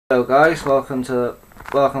Hello guys, welcome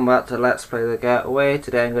back to Let's Play the Getaway.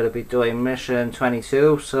 Today I'm going to be doing mission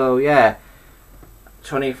 22, so yeah,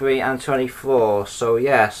 23 and 24, so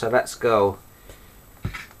yeah, so let's go.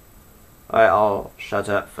 Alright, I'll shut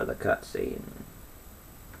up for the cutscene.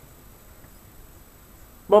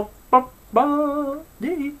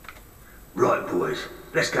 Right boys,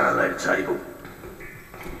 let's go and lay the table.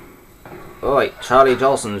 Alright, Charlie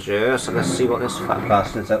Dawson's here, so let's see what this fat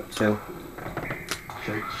bastard's up to.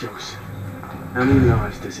 Jake Johnson. How many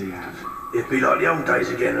lives does he have? It'd be like the old days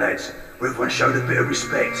again, lads, where everyone showed a bit of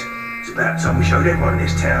respect. It's about time we showed everyone in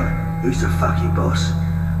this town who's the fucking boss.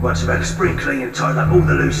 Once we've had a spring clean and tied up all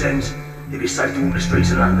the loose ends, it'd be safe to walk the streets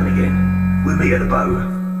of London again. We'll meet at the boat.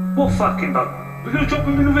 What fucking boat? We're gonna drop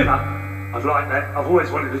him in the river? I'd like that. I've always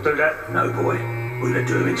wanted to do that. No boy, we're gonna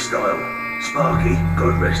do him in style. Sparky,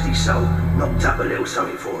 God rest his soul, knocked up a little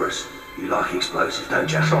something for us. You like explosives,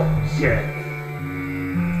 don't you? Yeah.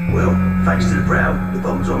 Well, thanks to the brow, the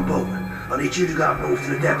bomb's on board. I need you to go up north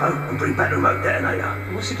to the depot and bring back the remote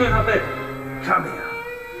detonator. What's he doing up there? Come here.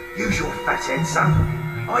 Use your fat head, son.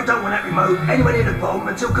 I don't want that remote anywhere near the bomb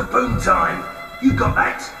until kaboom time. You got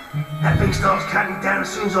that? That thing starts counting down as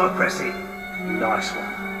soon as I press it. Nice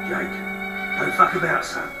one. Jake, don't fuck about,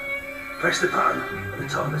 son. Press the button and the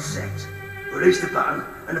timer's set. Release the button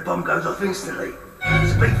and the bomb goes off instantly.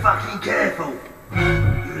 So be fucking careful.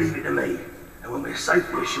 You leave it to me. And when we're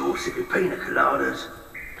safely ashore sipping pina coladas,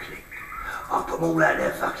 click, I'll put them all out of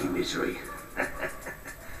their fucking misery.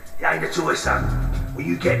 It ain't a toy, son. When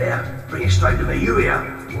you get there, bring it straight to me. You hear?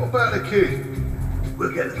 What about the kid?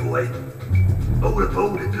 We'll get the boy. All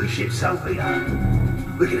aboard the good ship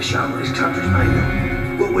Vita. We're gonna show him what this country's made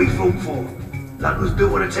of. What we fought for. London was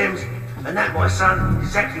built on the Thames, and that, my son, is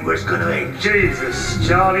exactly where it's gonna end. Jesus,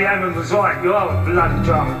 Charlie Hammond was right. You are a bloody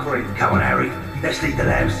drama queen. Come on, Harry. Let's lead the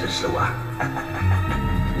lambs to the slaughter.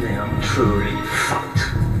 Now I'm truly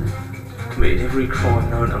fucked. Committed every crime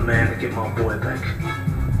known to man to get my boy back.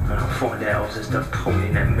 And I'll find out I was just a pawn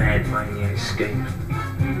in that mad maniac scheme.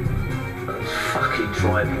 Those fucking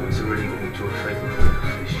dry boys are really going to enjoy feeding me with the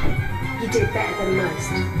fish. You did better than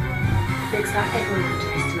most. Looks like everyone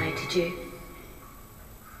underestimated you.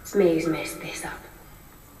 It's me who's messed this up.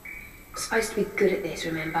 I'm supposed to be good at this,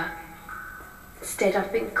 remember? Instead,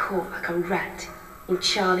 I've been caught like a rat in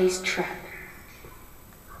Charlie's trap.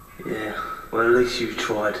 Yeah, well at least you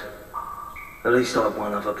tried. At least I had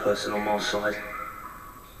one other person on my side.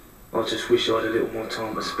 I just wish I had a little more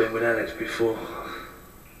time to spend with Alex before.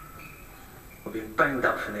 I've been banged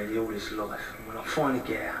up for nearly all his life, and when I finally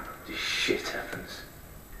get out, this shit happens.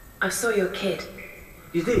 I saw your kid.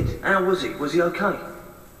 You did? How was he? Was he okay?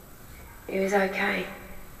 He was okay.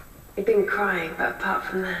 He'd been crying, but apart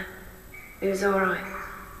from that, he was alright.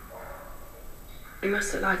 He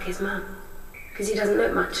must look like his mum, because he doesn't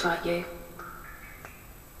look much like you.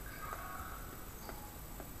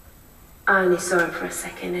 I only saw him for a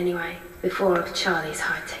second anyway, before all of Charlie's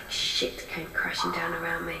high-tech shit came crashing down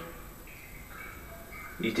around me.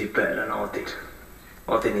 You did better than I did.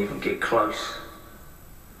 I didn't even get close.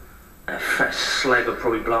 That fat slag will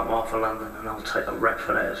probably blow up half of London, and I'll take a rap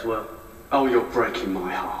for that as well. Oh, you're breaking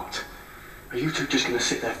my heart. Are you two just going to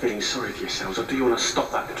sit there feeling sorry for yourselves, or do you want to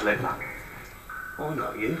stop that little Hitler? I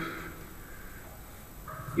know you.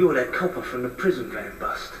 You're that copper from the prison van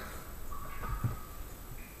bust.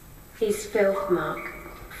 He's filth, Mark.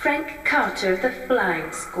 Frank Carter of the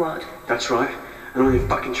Flying Squad. That's right. And only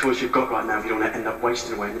fucking choice you've got right now if you don't want to end up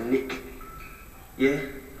wasting away in the nick. Yeah?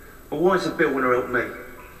 Well, why is the bill want to help me?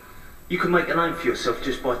 You can make a name for yourself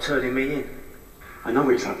just by turning me in. I know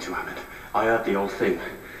what he's up to, Hammond. I heard the old thing.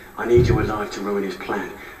 I need you alive to ruin his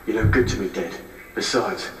plan. You're no good to me dead.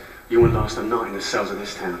 Besides, you won't last a night in the cells of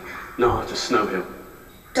this town. Not after Snow Hill.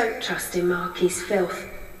 Don't trust him, Mark. He's filth.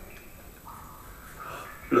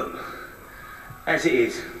 Look, as it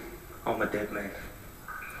is, I'm a dead man.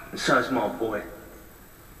 And so's my boy.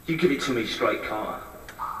 You give it to me straight, Carter.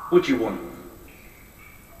 What do you want?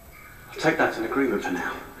 I'll take that as an agreement for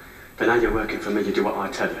now. But now you're working for me, you do what I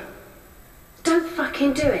tell you. Don't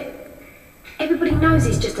fucking do it. Everybody knows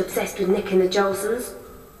he's just obsessed with nicking the Jolsons.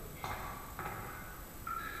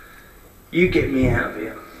 You get me out of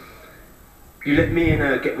here. You let me and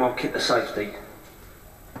her get my kit to safety.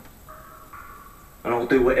 And I'll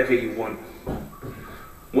do whatever you want.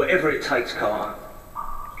 Whatever it takes, Carter.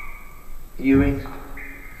 You in?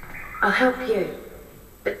 I'll help you,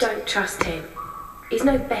 but don't trust him. He's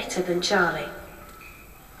no better than Charlie.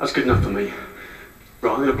 That's good enough for me.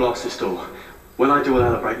 Right, I'm going to blast this door. When I do,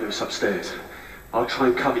 I'll break loose upstairs. I'll try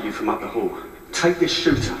and cover you from up the hall. Take this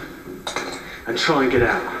shooter and try and get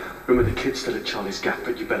out. Remember, the kid's still at Charlie's Gap,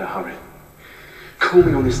 but you better hurry. Call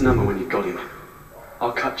me on this number when you've got him.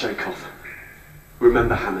 I'll cut Jake off.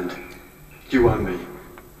 Remember, Hammond, you owe me.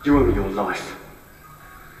 You owe me your life.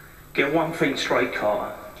 Get one thing straight,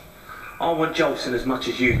 Carter. I want Jolson as much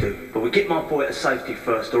as you do, but we get my boy to safety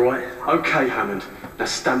first, alright? Okay, Hammond. Now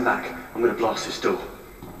stand back. I'm going to blast this door.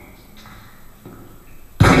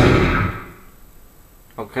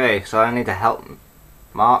 Okay, so I need to help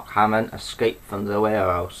Mark Hammond escape from the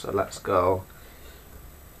warehouse, so let's go.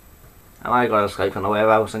 And I gotta escape from the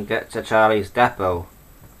warehouse and get to Charlie's depot.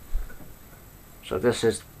 So this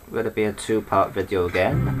is going to be a two-part video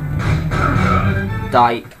again.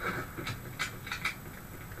 Die.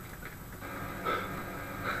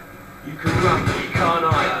 You can run, but you can't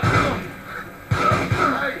hide.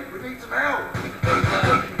 Hey, we need some help.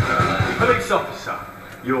 Police officer,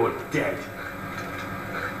 you're dead.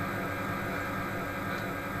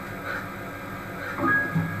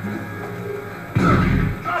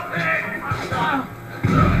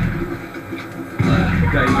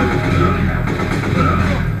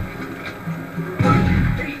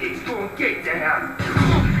 He needs to get down.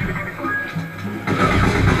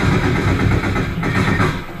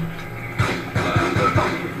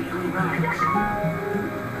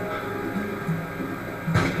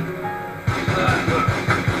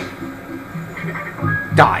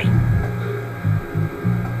 Die.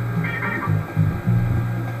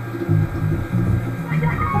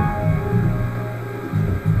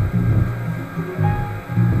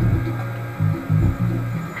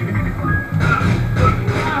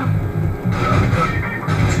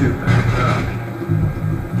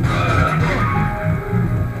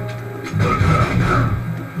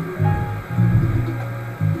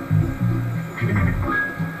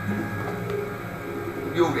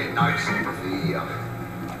 You'll get no sympathy here.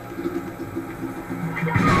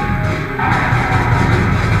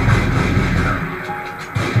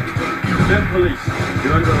 Them police,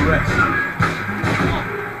 you're under arrest.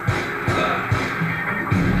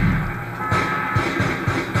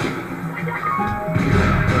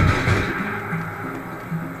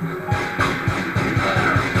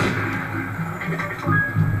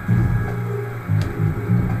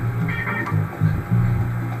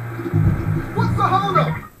 What's the hold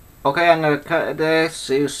up? Okay, I'm gonna cut this.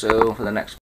 See you soon for the next